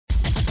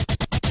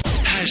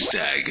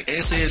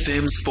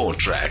#SAFM Sport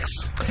Tracks.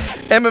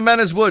 Emma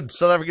Manners-Wood,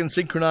 South African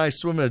synchronized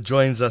swimmer,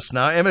 joins us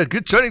now. Emma,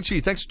 good joining to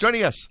you. Thanks for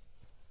joining us.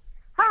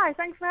 Hi,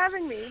 thanks for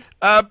having me.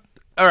 All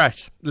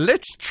right,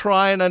 let's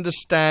try and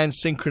understand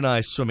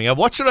synchronized swimming. I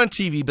watch it on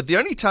TV, but the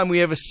only time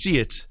we ever see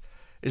it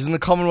is in the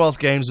Commonwealth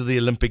Games or the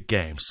Olympic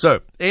Games.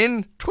 So,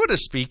 in Twitter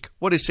speak,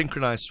 what is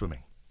synchronized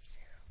swimming?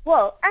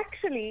 Well,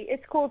 actually,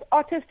 it's called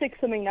artistic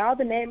swimming now.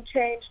 The name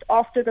changed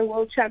after the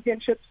World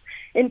Championships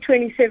in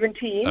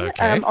 2017,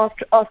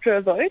 after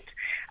a vote.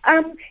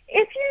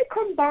 If you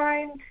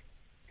combined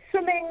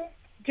swimming,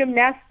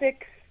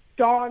 gymnastics,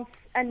 dance,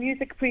 and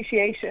music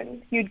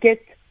appreciation, you'd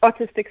get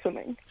artistic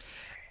swimming.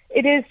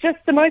 It is just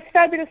the most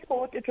fabulous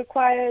sport. It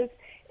requires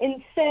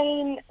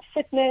insane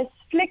fitness,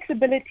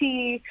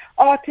 flexibility,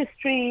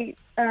 artistry,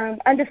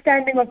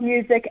 understanding of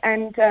music,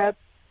 and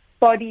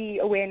body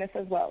awareness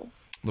as well.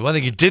 The one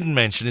thing you didn't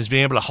mention is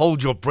being able to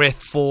hold your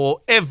breath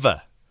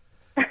forever.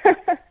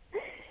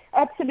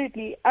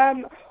 Absolutely.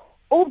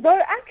 Although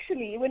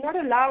actually we're not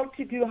allowed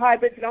to do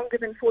hybrids longer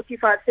than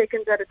 45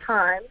 seconds at a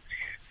time,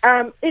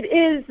 it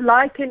is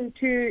likened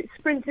to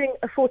sprinting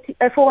a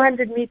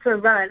 400-meter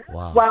run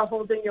while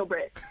holding your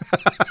breath.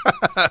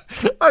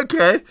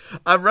 Okay.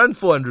 I've run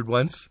 400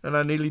 once and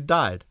I nearly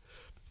died.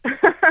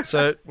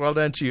 So, well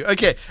done to you.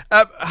 Okay.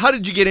 How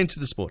did you get into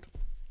the sport?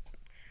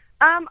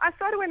 I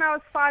started when I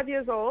was 5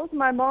 years old.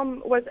 My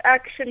mom was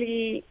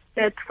actually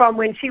from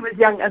when she was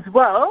young as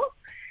well.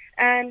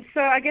 And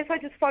so I guess I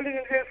just followed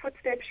in her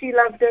footsteps. She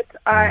loved it.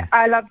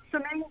 I loved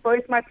swimming.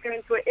 Both my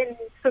parents were in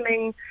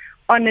swimming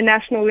on a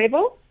national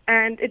level.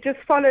 And it just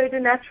followed a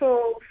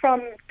natural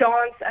from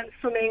dance and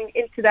swimming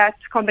into that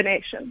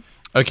combination.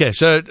 Okay,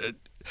 so,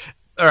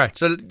 all right,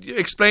 so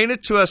explain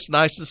it to us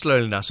nice and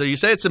slowly now. So you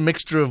say it's a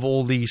mixture of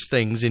all these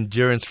things: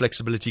 endurance,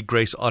 flexibility,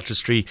 grace,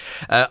 artistry.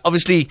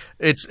 Obviously,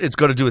 it's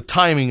got to do with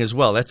timing as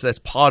well. That's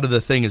part of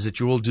the thing, is that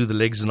you all do the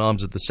legs and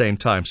arms at the same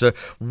time. So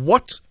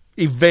what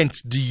event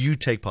do you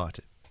take part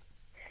in?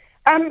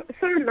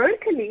 So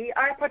locally,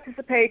 I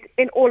participate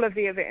in all of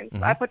the events.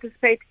 I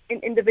participate in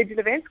individual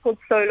events called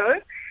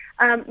solo.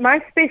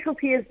 My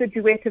specialty is the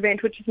duet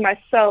event, which is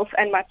myself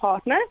and my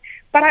partner.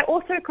 But I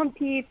also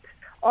compete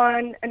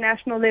on a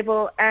national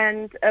level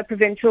and a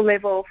provincial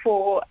level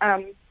for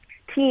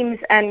teams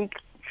and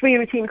free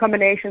routine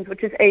combinations,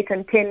 which is 8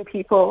 and 10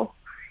 people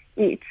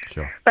each.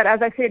 Sure. But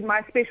as I said,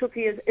 my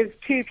specialty is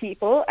 2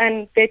 people,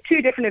 and they're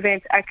 2 different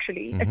events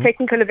actually. A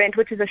technical event,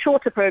 which is a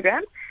shorter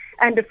program,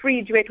 and a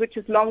free duet, which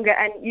is longer,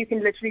 and you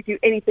can literally do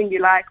anything you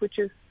like, which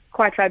is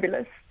quite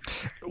fabulous.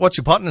 What's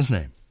your partner's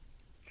name?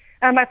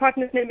 My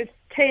partner's name is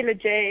Taylor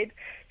Jade.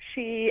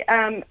 She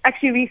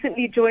actually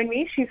recently joined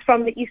me. She's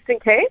from the Eastern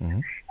Cape,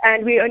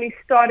 and we only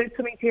started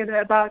swimming together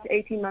about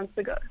 18 months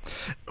ago.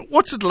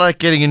 What's it like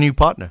getting a new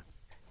partner?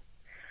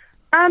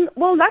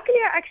 Well, luckily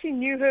I actually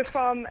knew her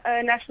from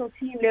a national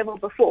team level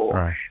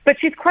before, but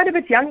she's quite a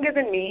bit younger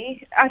than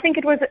me. I think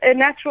it was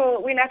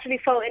we naturally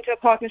fell into a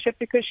partnership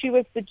because she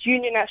was the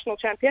junior national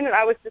champion and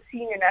I was the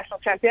senior national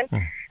champion,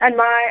 and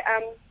my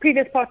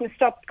previous partner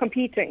stopped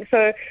competing.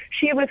 So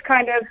she was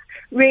kind of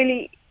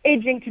really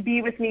edging to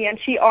be with me, and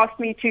she asked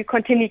me to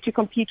continue to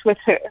compete with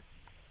her.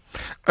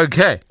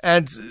 Okay,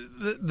 and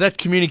that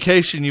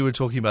communication you were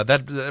talking about,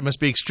 that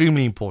must be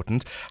extremely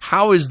important.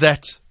 How is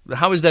that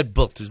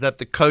built? Is that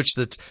the coach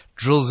that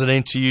drills it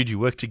into you? Do you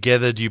work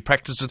together? Do you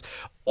practice it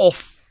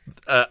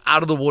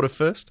out of the water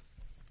first?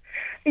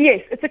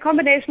 Yes, it's a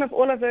combination of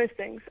all of those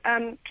things.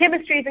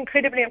 Chemistry is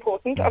incredibly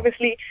important.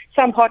 Obviously,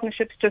 some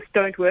partnerships just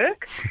don't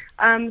work.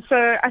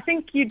 So I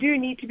think you do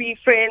need to be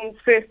friends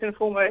first and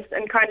foremost,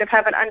 and kind of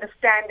have an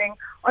understanding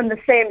on the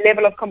same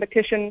level of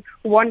competition,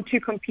 want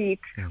to compete,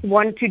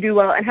 want to do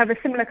well, and have a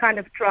similar kind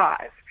of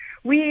drive.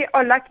 We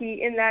are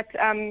lucky in that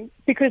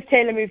because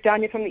Taylor moved down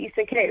here from the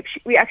Eastern Cape,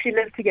 we actually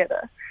live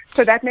together.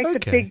 So that makes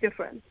a big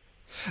difference.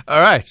 All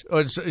right.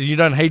 So you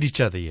don't hate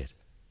each other yet?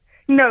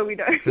 No, we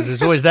don't. Because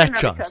there's always that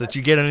chance that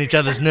you get on each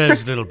other's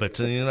nerves a little bit.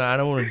 And, I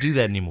don't want to do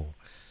that anymore.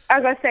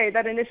 As I say,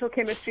 that initial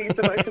chemistry is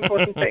the most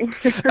important thing.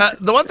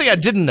 The one thing I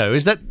didn't know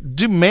is that,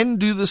 do men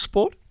do the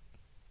sport?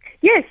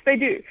 Yes, they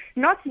do.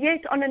 Not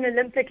yet on an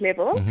Olympic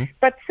level,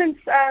 but since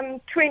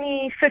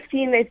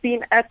 2015 they've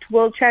been at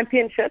World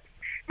Championships.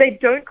 They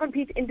don't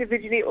compete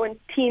individually or in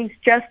teams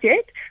just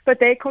yet, but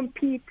they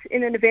compete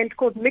in an event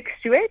called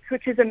mixed duets,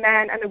 which is a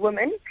man and a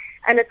woman,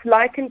 and it's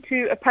likened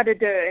to a pas de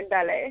deux in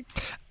ballet.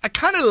 I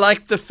kind of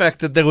like the fact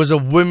that there was a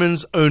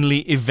women's only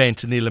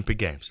event in the Olympic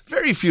Games.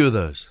 Very few of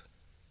those.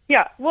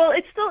 Yeah, well,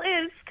 it still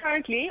is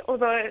currently,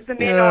 although the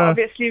men are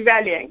obviously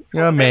rallying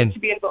for men to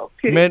be involved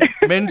too.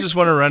 Men just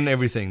want to run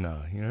everything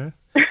now,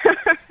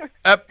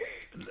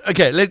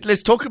 Okay,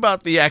 let's talk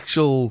about the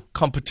actual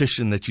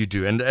competition that you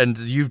do, and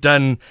you've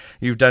done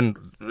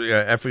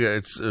Africa,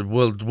 it's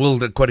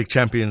World Aquatic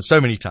Champions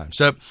so many times.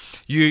 So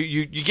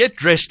you get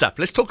dressed up.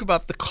 Let's talk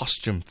about the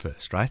costume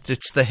first, right?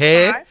 It's the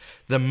hair,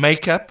 the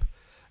makeup,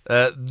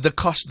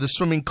 the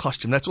swimming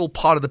costume. That's all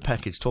part of the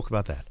package. Talk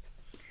about that.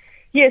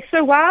 Yes,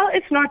 so while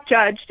it's not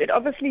judged, it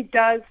obviously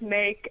does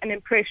make an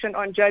impression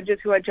on judges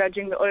who are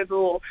judging the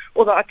overall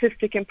or the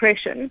artistic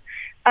impression.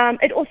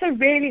 It also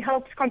really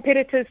helps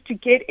competitors to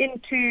get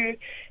into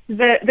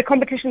the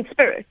competition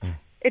spirit.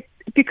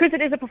 Because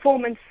it is a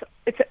performance,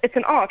 it's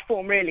an art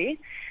form, really.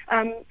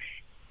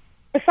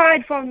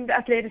 Aside from the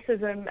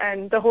athleticism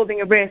and the holding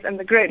your breath and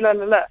the great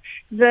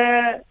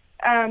the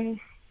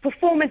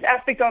performance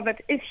aspect of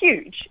it is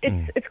huge.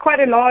 It's quite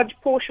a large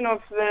portion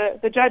of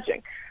the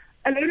judging.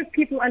 A lot of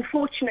people,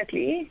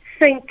 unfortunately,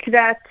 think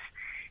that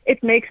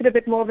it makes it a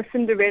bit more of a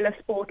Cinderella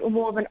sport or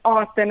more of an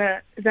art than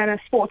a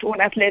sport or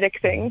an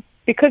athletic thing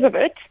because of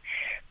it.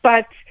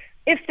 But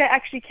if they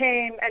actually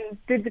came and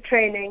did the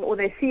training, or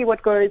they see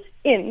what goes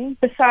in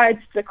besides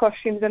the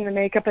costumes and the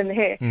makeup and the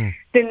hair,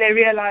 then they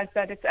realize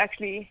that it's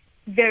actually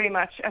very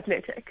much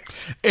athletic.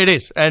 It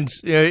is. And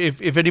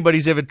if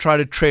anybody's ever tried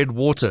to tread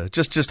water,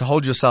 just to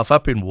hold yourself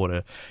up in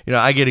water,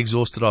 I get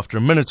exhausted after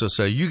a minute or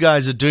so. You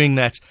guys are doing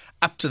that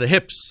up to the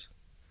hips.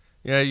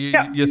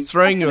 You're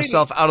throwing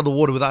yourself out of the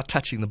water without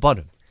touching the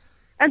bottom.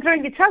 And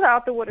throwing each other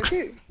out the water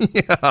too.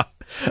 Yeah.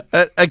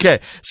 Okay.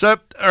 So,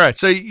 all right.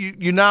 So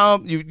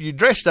you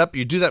dressed up.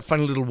 You do that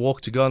funny little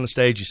walk to go on the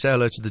stage. You say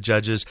hello to the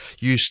judges.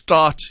 You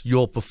start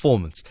your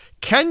performance.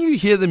 Can you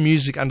hear the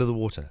music under the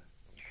water?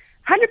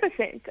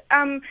 100%.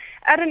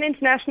 At an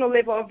international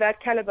level of that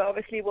caliber,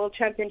 obviously World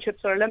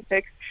Championships or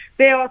Olympics,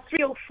 there are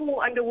 3 or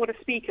 4 underwater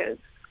speakers.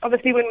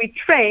 Obviously, when we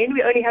train,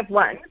 we only have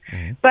one.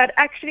 But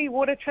actually,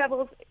 sound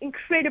travels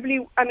incredibly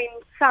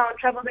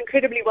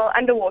well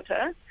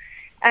underwater.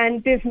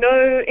 And there's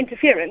no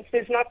interference.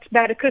 There's not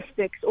bad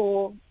acoustics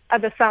or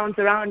other sounds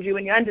around you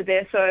when you're under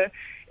there. So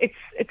it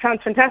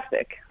sounds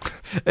fantastic.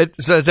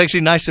 So it's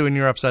actually nicer when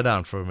you're upside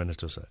down for a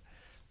minute or so.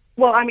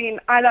 Well,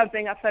 I love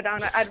being upside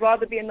down. I'd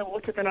rather be in the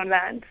water than on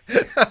land.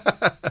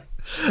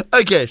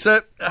 Okay,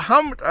 so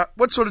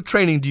what sort of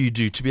training do you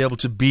do to be able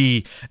to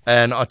be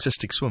an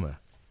artistic swimmer?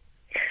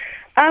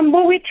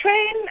 Well, we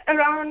train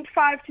around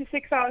 5 to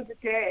 6 hours a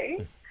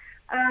day.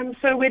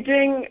 So we're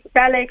doing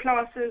ballet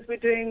classes, we're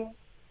doing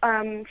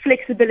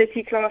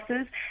flexibility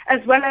classes,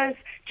 as well as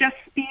just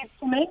speed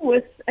swimming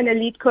with an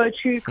elite coach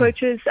who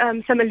coaches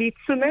some elite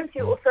swimmers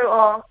who also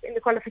are in the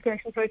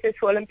qualification process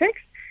for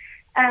Olympics.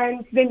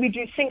 And then we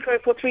do synchro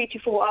for 3 to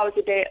 4 hours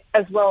a day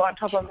as well on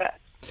top of that.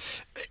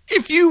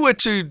 If you were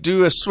to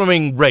do a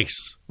swimming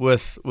race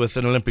with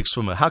an Olympic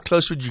swimmer, how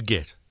close would you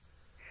get?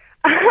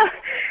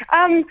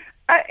 An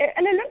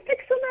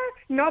Olympic swimmer,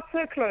 not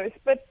so close,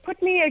 but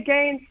put me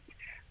against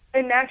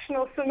a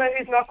national swimmer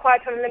who's not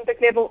quite on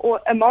Olympic level or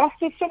a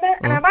master swimmer,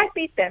 and I might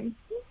beat them.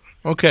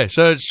 Okay,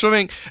 so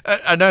swimming,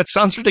 I know it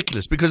sounds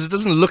ridiculous because it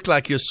doesn't look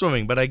like you're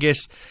swimming, but I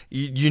guess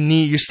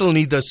you still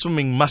need those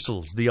swimming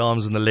muscles, the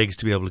arms and the legs,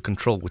 to be able to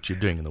control what you're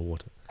doing in the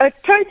water.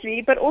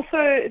 Totally, but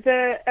also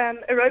the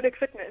aerobic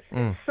fitness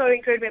is so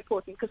incredibly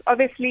important because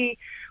obviously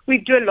we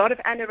do a lot of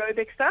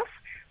anaerobic stuff,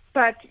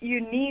 but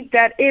you need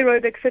that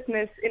aerobic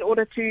fitness in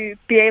order to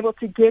be able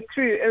to get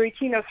through a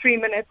routine of 3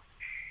 minutes.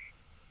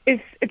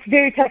 It's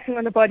very taxing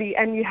on the body,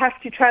 and you have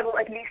to travel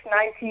at least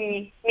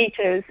 90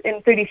 meters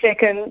in 30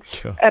 seconds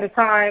at a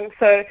time.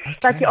 So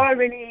you are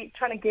really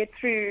trying to get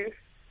through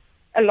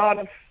a lot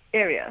of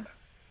area.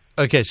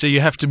 Okay, so you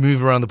have to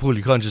move around the pool.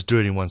 You can't just do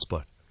it in one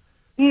spot.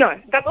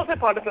 No, that's also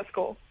part of the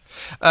score.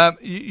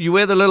 You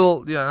wear the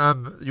little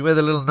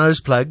nose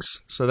plugs,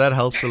 so that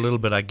helps a little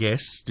bit, I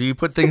guess. Do you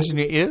put things in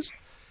your ears?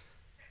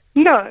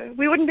 No,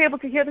 we wouldn't be able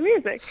to hear the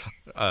music.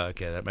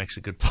 Okay, that makes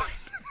a good point.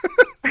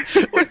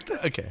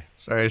 Okay,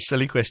 sorry,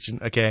 silly question.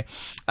 Okay,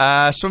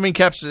 swimming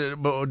caps.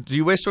 Do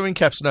you wear swimming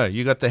caps? No,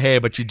 you got the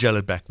hair, but you gel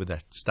it back with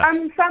that stuff.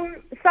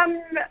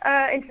 Some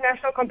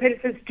international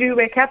competitors do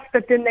wear caps,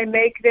 but then they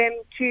make them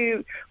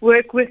to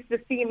work with the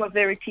theme of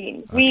their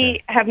routine. Okay.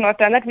 We have not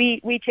done that.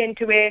 We tend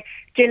to wear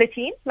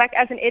gelatine, like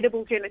as an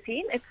edible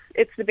gelatine.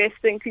 It's the best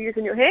thing to use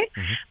in your hair.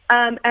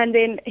 And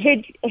then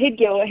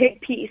headgear or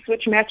headpiece,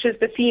 which matches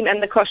the theme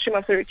and the costume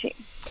of the routine.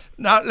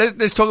 Now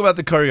let's talk about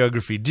the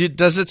choreography.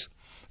 Does it?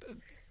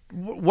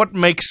 What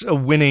makes a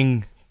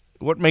winning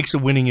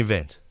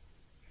event?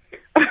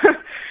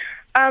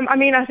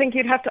 I think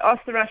you'd have to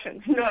ask the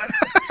Russians. No.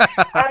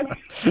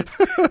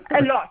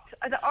 A lot.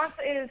 The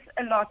answer is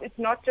a lot. It's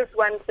not just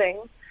one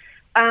thing.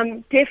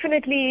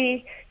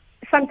 Definitely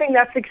something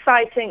that's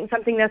exciting,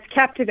 something that's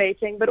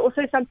captivating, but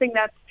also something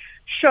that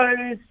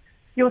shows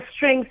your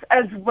strengths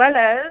as well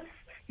as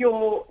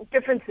your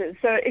differences.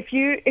 So if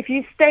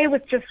you stay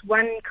with just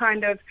one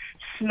kind of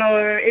slow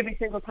every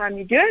single time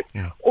you do it,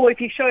 or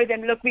if you show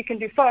them, look, we can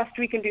do fast,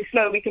 we can do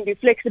slow, we can do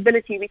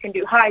flexibility, we can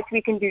do height,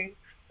 we can do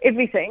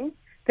everything,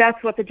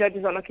 that's what the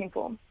judges are looking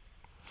for.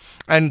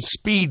 And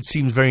speed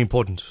seems very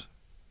important.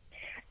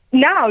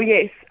 Now,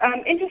 yes.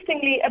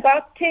 Interestingly,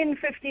 about 10,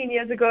 15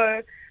 years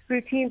ago,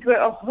 routines were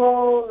a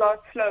whole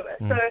lot slower.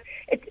 So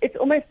it's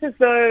almost as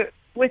though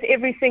with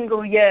every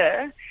single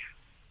year,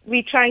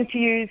 we're trying to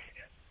use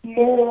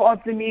more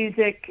of the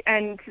music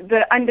and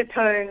the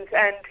undertones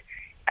and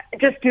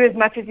just do as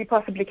much as you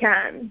possibly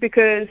can,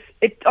 because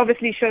it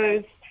obviously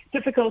shows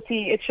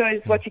difficulty, it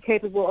shows what you're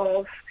capable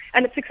of,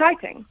 and it's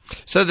exciting.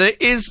 So there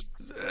is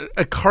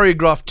a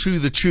choreograph to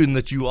the tune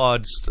that you are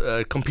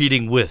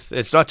competing with.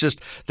 It's not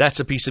just that's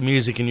a piece of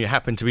music and you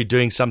happen to be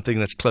doing something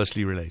that's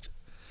closely related.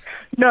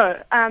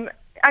 No,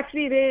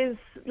 actually there's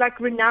like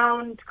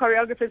renowned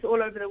choreographers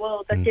all over the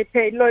world that get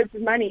paid loads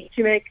of money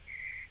to make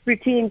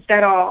routines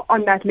that are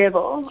on that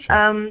level.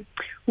 Sure.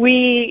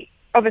 We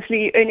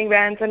obviously earning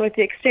rands, and with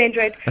the exchange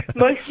rate,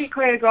 mostly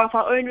choreograph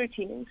our own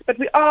routines. But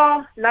we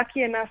are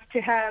lucky enough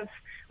to have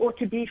or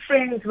to be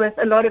friends with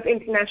a lot of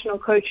international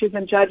coaches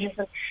and judges,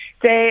 and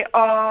they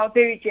are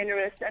very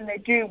generous and they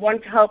do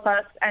want to help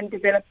us and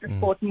develop the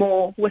sport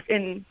more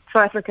within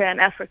South Africa and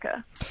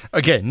Africa.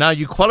 Okay, now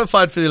you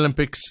qualified for the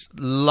Olympics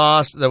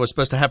that was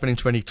supposed to happen in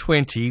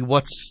 2020.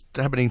 What's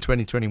happening in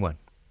 2021?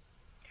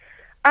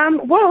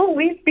 Well,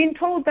 we've been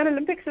told that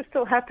Olympics are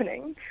still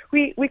happening.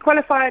 We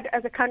qualified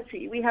as a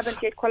country. We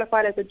haven't yet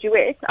qualified as a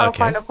duet. Our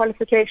final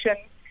qualification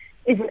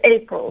is in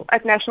April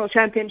at national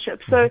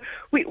championships. So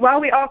while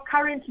we are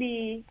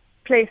currently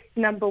placed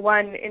number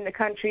one in the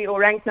country or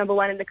ranked number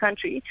one in the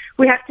country,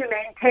 we have to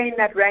maintain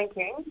that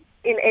ranking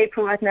in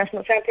April at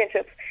national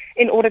championships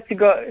in order to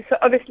go. So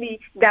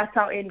obviously that's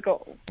our end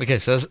goal. Okay,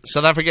 so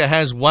South Africa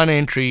has one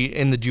entry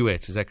in the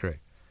duets, is that correct?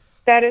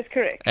 That is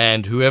correct.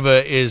 And whoever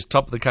is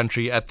top of the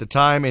country at the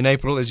time in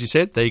April, as you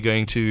said, they're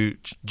going to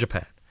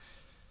Japan.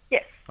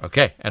 Yes.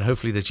 Okay, and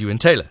hopefully that's you and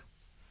Taylor.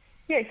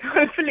 Yes,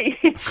 hopefully.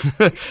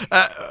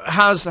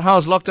 How's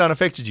lockdown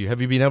affected you?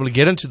 Have you been able to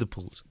get into the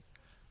pools?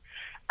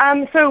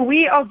 So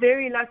we are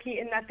very lucky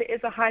in that there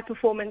is a high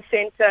performance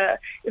center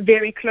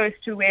very close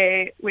to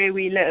where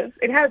we live.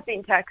 It has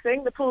been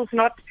taxing. The pool's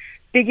not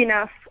big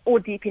enough or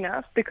deep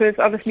enough because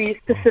obviously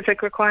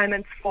specific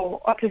requirements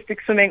for artistic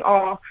swimming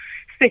are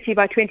 30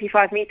 by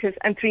 25 meters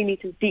and 3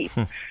 meters deep.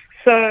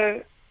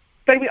 So,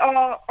 but we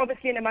are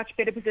obviously in a much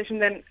better position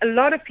than a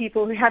lot of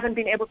people who haven't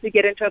been able to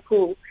get into a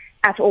pool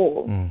at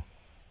all.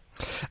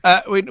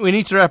 We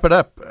need to wrap it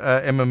up,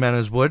 Emma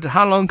Manners-Wood.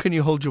 How long can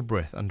you hold your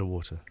breath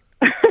underwater?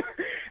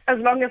 As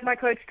long as my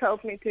coach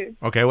tells me to.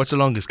 Okay, what's the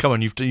longest? Come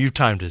on, you've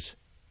timed it.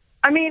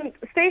 I mean,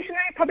 stationary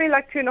probably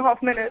like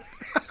 2.5 minutes,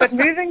 but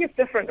moving is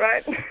different,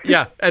 right?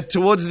 Yeah,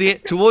 towards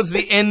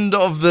the end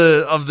of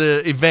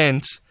the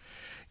event,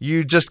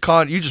 you just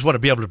can't. You just want to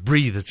be able to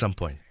breathe at some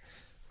point.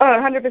 Oh,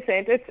 100%.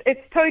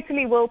 It's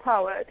totally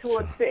willpower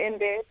towards the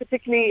end there,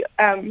 particularly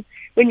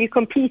when you're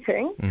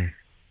competing.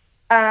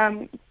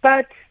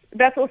 But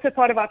that's also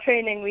part of our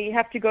training. We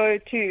have to go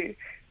to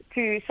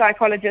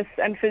psychologists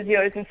and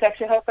physios and stuff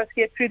to help us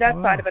get through that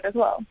side of it as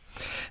well.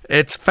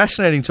 It's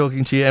fascinating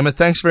talking to you, Emma.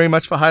 Thanks very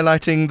much for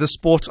highlighting the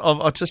sport of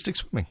artistic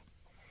swimming.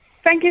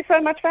 Thank you so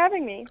much for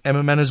having me.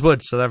 Emma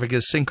Manners-Wood, South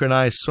Africa's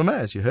synchronized swimmer,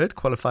 as you heard,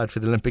 qualified for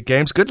the Olympic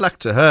Games. Good luck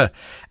to her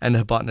and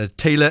her partner,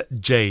 Taylor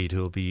Jade,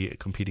 who will be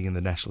competing in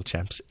the national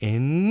champs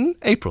in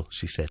April,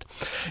 she said.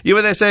 You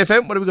with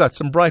SAFM? What have we got?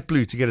 Some bright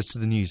blue to get us to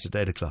the news at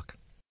 8 o'clock.